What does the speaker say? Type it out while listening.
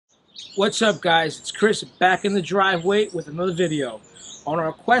What's up, guys? It's Chris back in the driveway with another video. On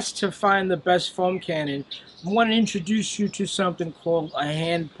our quest to find the best foam cannon, I want to introduce you to something called a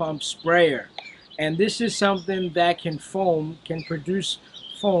hand pump sprayer. And this is something that can produce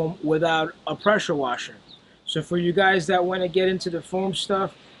foam without a pressure washer. So for you guys that want to get into the foam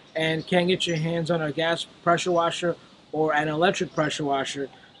stuff and can't get your hands on a gas pressure washer or an electric pressure washer,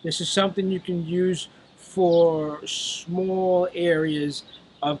 this is something you can use for small areas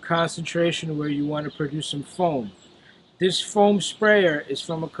of concentration where you want to produce some foam. This foam sprayer is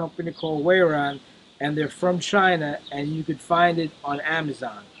from a company called Weirran, and they're from China, and you could find it on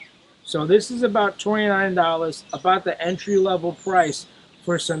Amazon. So this is about $29, about the entry-level price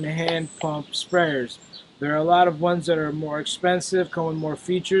for some hand pump sprayers. There are a lot of ones that are more expensive, come with more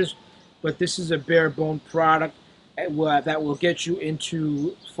features, but this is a bare bone product that will get you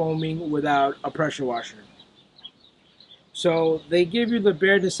into foaming without a pressure washer. So they give you the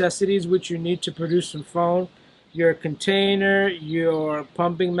bare necessities which you need to produce some foam: your container, your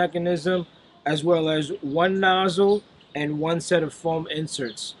pumping mechanism, as well as one nozzle and one set of foam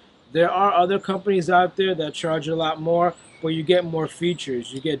inserts. There are other companies out there that charge a lot more, but you get more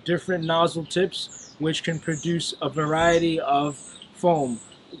features. You get different nozzle tips which can produce a variety of foam,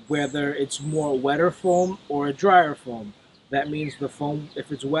 whether it's more wetter foam or a drier foam. That means the foam,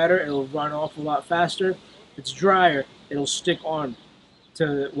 if it's wetter, it'll run off a lot faster. If it's drier, it'll stick on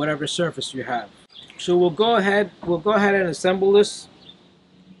to whatever surface you have. So we'll go ahead and assemble this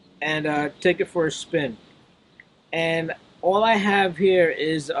and take it for a spin. And all I have here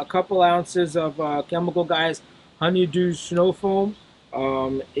is a couple ounces of Chemical Guys Honeydew Snow Foam.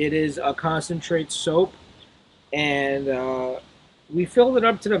 It is a concentrate soap, and we filled it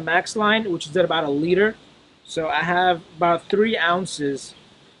up to the max line, which is at about a liter. So I have about 3 ounces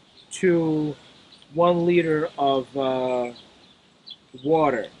to 1 liter of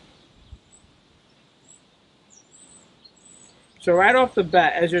water. So right off the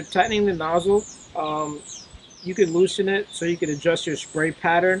bat, as you're tightening the nozzle, you can loosen it so you can adjust your spray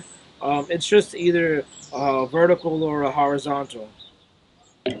pattern. It's just either vertical or a horizontal.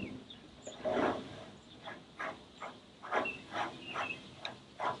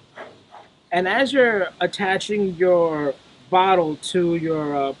 And as you're attaching your bottle to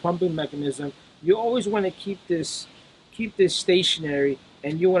your pumping mechanism, you always want to keep this stationary,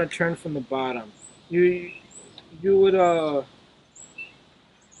 and you want to turn from the bottom. You would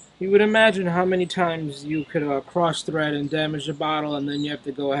imagine how many times you could cross thread and damage the bottle, and then you have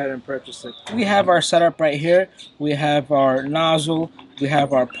to go ahead and purchase it. We have our setup right here. We have our nozzle, we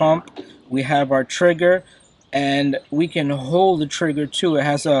have our pump, we have our trigger, and we can hold the trigger too. It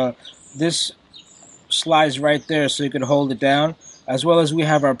has this slides right there so you can hold it down, as well as we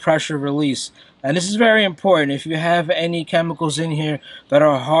have our pressure release. And this is very important. If you have any chemicals in here that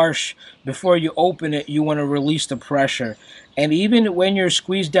are harsh, before you open it, you want to release the pressure. And even when you're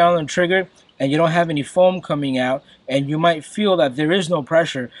squeezed down on the trigger and you don't have any foam coming out, and you might feel that there is no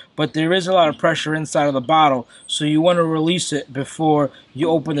pressure, but there is a lot of pressure inside of the bottle, so you want to release it before you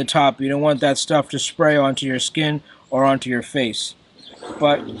open the top. You don't want that stuff to spray onto your skin or onto your face.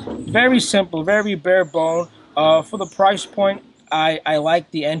 But very simple, very bare bone. For the price point, I like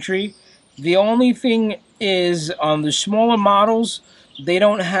the entry. The only thing is, on the smaller models, they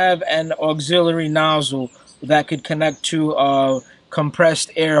don't have an auxiliary nozzle that could connect to a compressed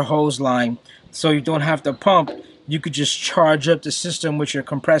air hose line. So you don't have to pump. You could just charge up the system with your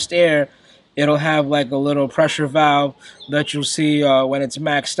compressed air. It'll have like a little pressure valve that you'll see when it's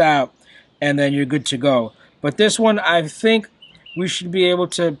maxed out, and then you're good to go. But this one, I think we should be able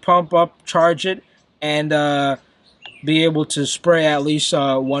to pump up, charge it, and be able to spray at least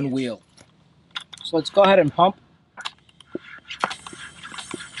 1 wheel. So let's go ahead and pump.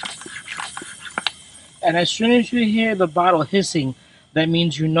 And as soon as you hear the bottle hissing, that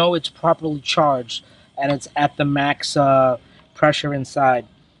means you know it's properly charged and it's at the max pressure inside.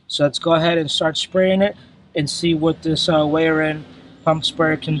 So let's go ahead and start spraying it and see what this Weirran pump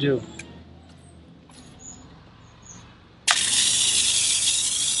sprayer can do.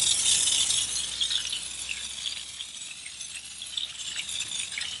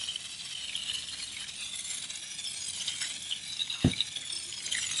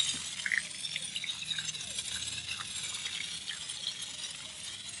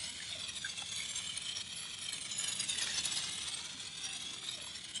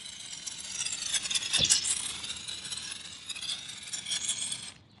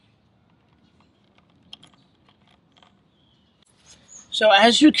 So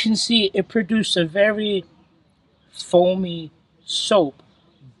as you can see, it produced a very foamy soap,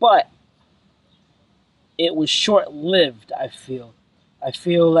 but it was short-lived, I feel. I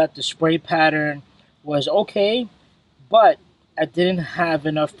feel that the spray pattern was okay, but I didn't have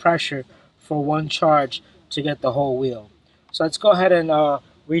enough pressure for one charge to get the whole wheel. So let's go ahead and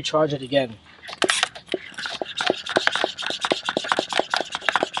recharge it again.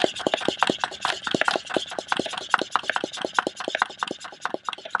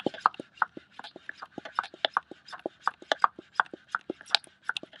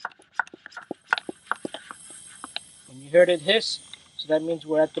 And you heard it hiss, so that means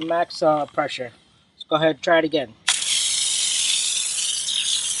we're at the max pressure. Let's go ahead and try it again.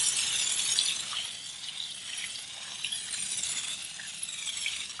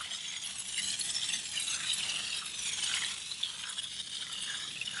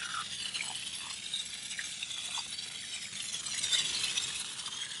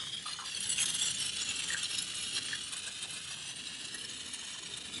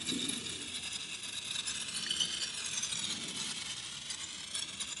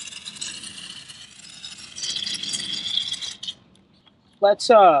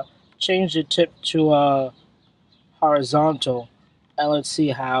 Let's change the tip to horizontal, and let's see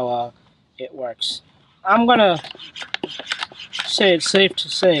how it works. I'm gonna say it's safe to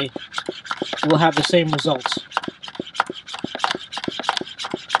say we'll have the same results.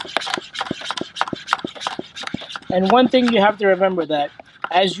 And one thing you have to remember that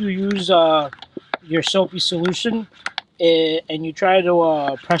as you use your soapy solution and you try to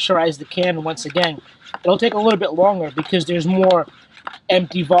pressurize the can once again, it'll take a little bit longer because there's more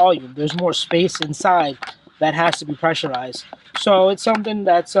empty volume. There's more space inside that has to be pressurized. So it's something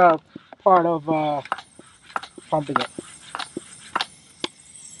that's part of pumping it.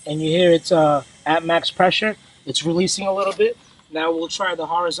 And you hear it's at max pressure. It's releasing a little bit. Now we'll try the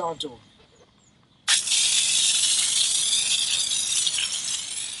horizontal.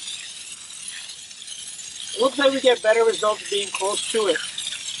 It looks like we get better results being close to it.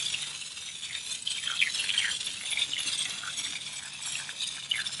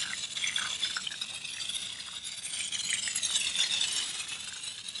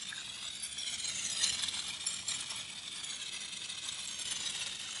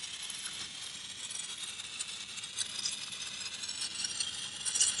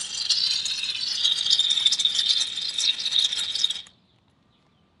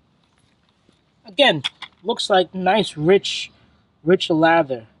 Again, looks like nice, rich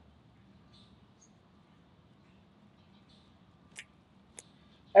lather.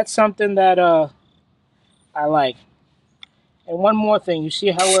 That's something that I like. And one more thing, you see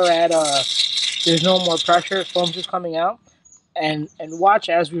how we're at there's no more pressure, foam's just coming out, and watch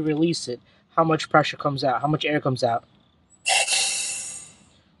as we release it, how much pressure comes out, how much air comes out.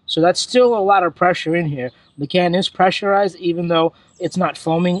 So that's still a lot of pressure in here. The can is pressurized, even though it's not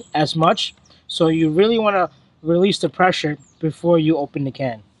foaming as much. So you really want to release the pressure before you open the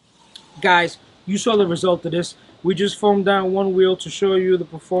can. Guys, you saw the result of this. We just foamed down one wheel to show you the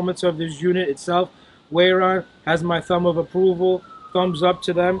performance of this unit itself. Weirran has my thumb of approval. Thumbs up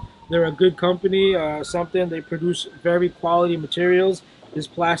to them. They're a good company. Something they produce very quality materials. This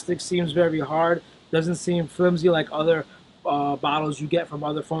plastic seems very hard. Doesn't seem flimsy like other bottles you get from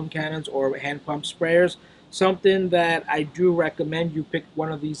other foam cannons or hand pump sprayers. Something that I do recommend you pick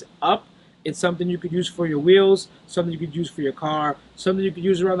one of these up. It's something you could use for your wheels, something you could use for your car, something you could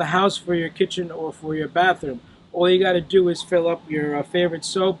use around the house for your kitchen or for your bathroom. All you got to do is fill up your favorite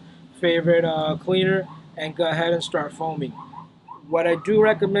soap, favorite cleaner, and go ahead and start foaming. What I do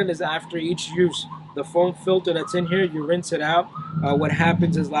recommend is after each use, the foam filter that's in here, you rinse it out. What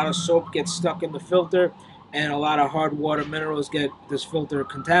happens is a lot of soap gets stuck in the filter and a lot of hard water minerals get this filter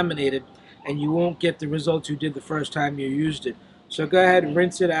contaminated, and you won't get the results you did the first time you used it. So go ahead and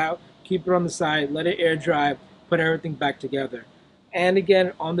rinse it out, keep it on the side, let it air dry, put everything back together. And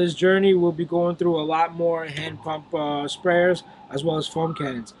again, on this journey, we'll be going through a lot more hand pump sprayers as well as foam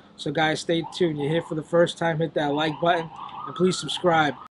cannons. So guys, stay tuned. You're here for the first time, hit that like button, and please subscribe.